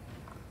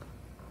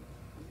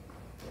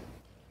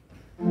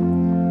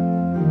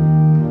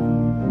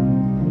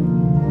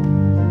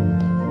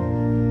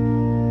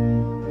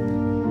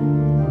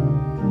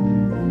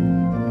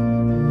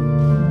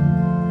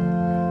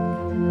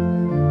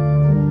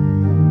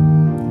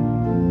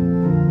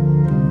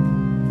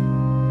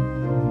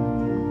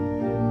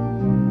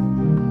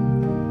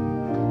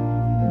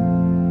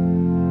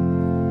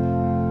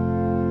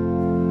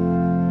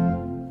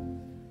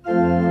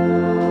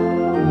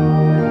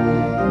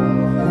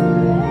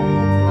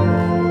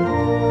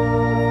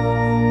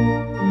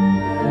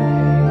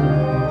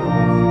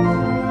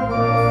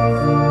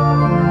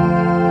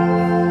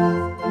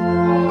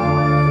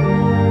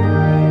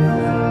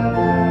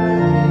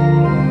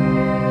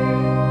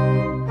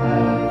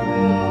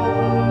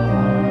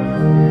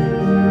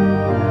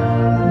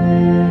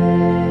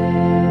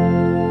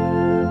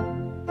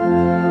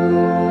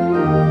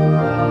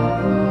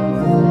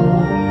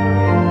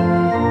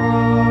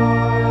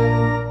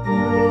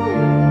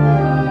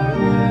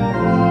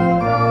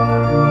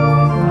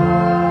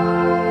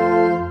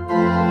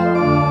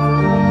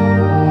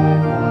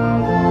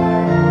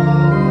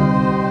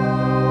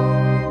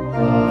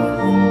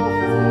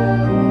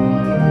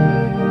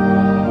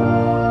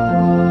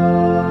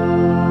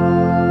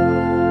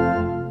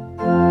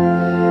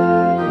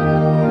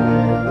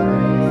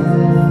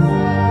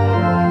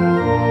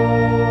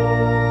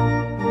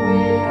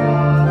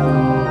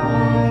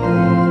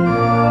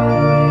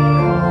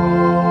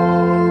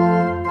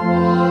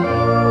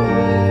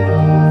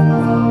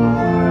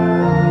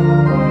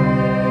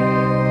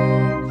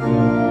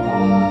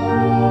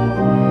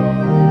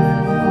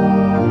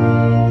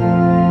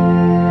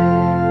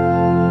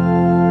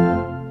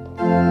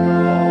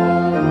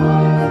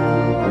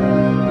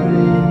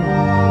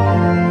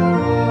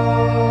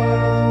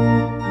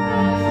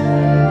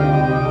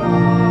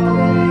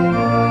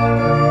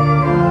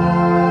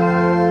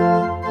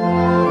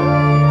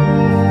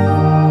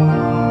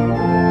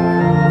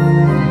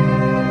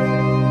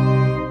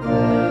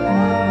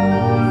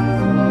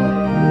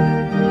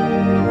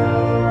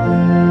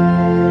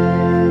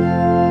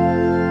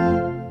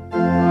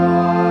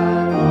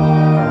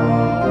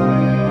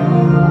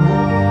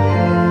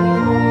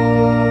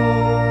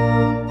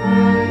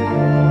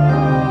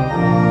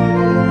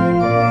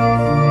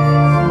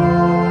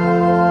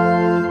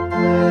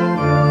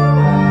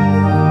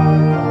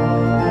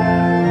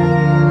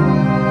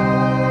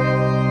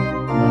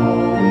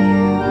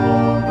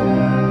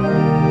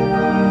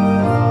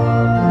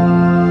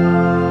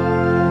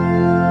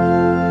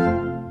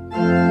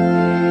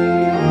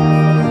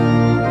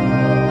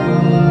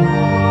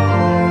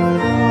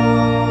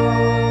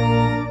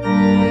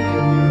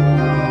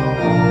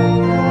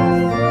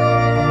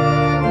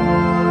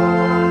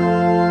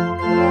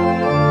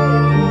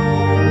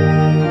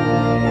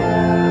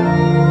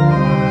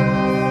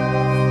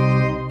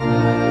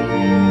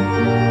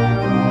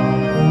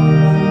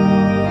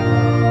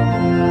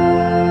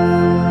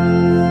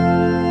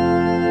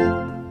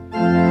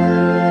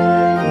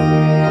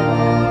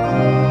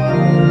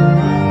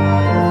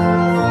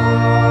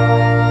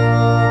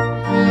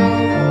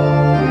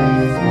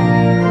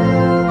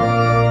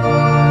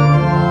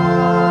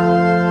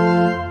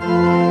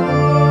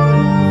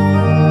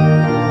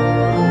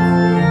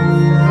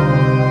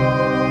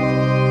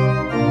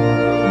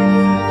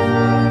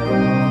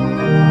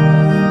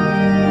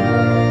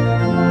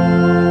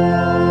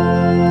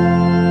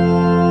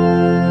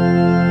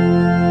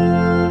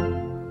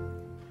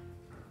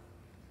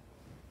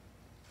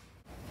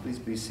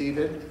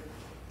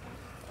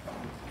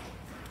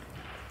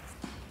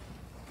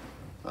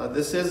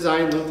 This is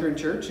Zion Lutheran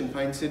Church in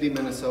Pine City,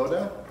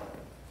 Minnesota,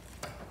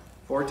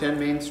 410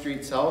 Main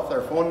Street South. Our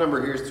phone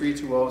number here is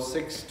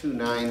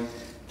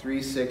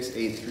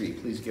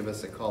 320-629-3683. Please give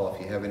us a call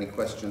if you have any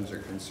questions or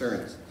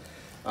concerns.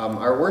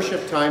 Our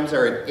worship times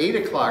are at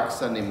 8 o'clock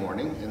Sunday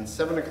morning and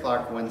 7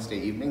 o'clock Wednesday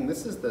evening.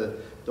 This is the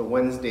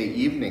Wednesday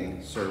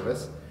evening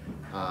service,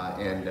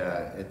 and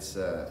it's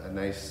a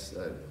nice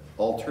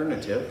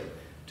alternative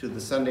to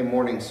the Sunday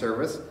morning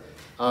service.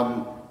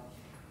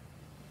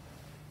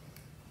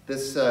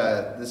 This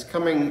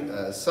coming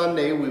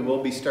Sunday, we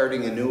will be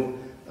starting a new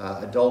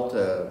adult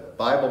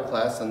Bible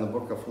class on the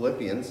book of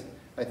Philippians.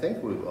 I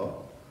think we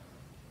will.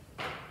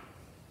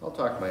 I'll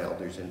talk my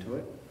elders into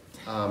it.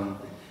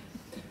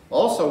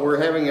 Also,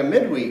 we're having a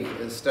midweek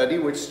study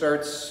which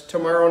starts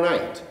tomorrow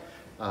night.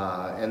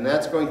 And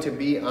that's going to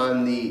be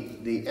on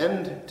the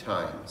end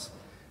times,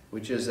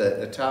 which is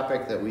a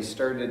topic that we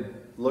started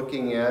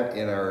looking at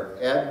in our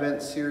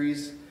Advent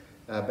series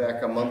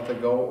back a month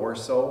ago or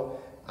so.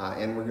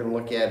 And we're going to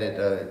look at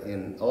it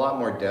in a lot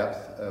more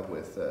depth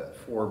with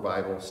 4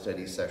 Bible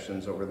study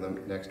sessions over the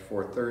next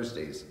 4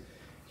 Thursdays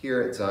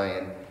here at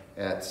Zion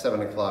at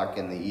 7 o'clock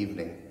in the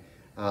evening.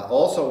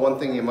 Also, one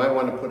thing you might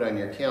want to put on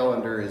your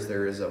calendar is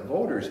there is a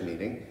voters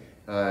meeting.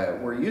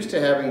 We're used to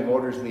having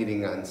voters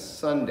meeting on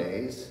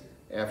Sundays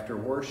after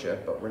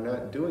worship, but we're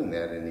not doing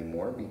that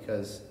anymore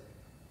because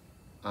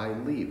I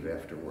leave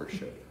after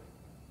worship.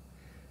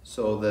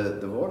 So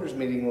the voters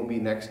meeting will be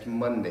next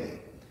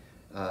Monday,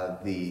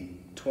 the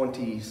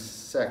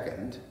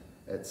 22nd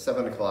at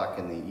 7 o'clock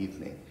in the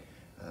evening.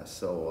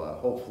 So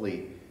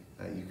hopefully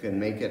you can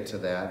make it to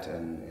that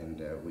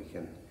and we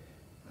can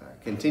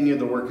continue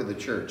the work of the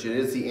church. It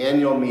is the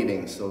annual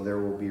meeting, so there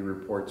will be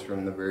reports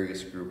from the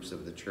various groups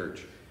of the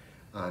church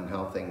on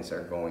how things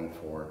are going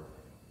for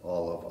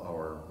all of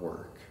our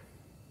work.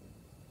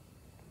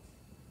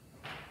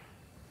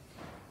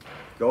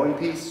 Go in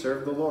peace,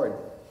 serve the Lord.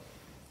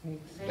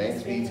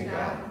 Thanks be to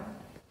God.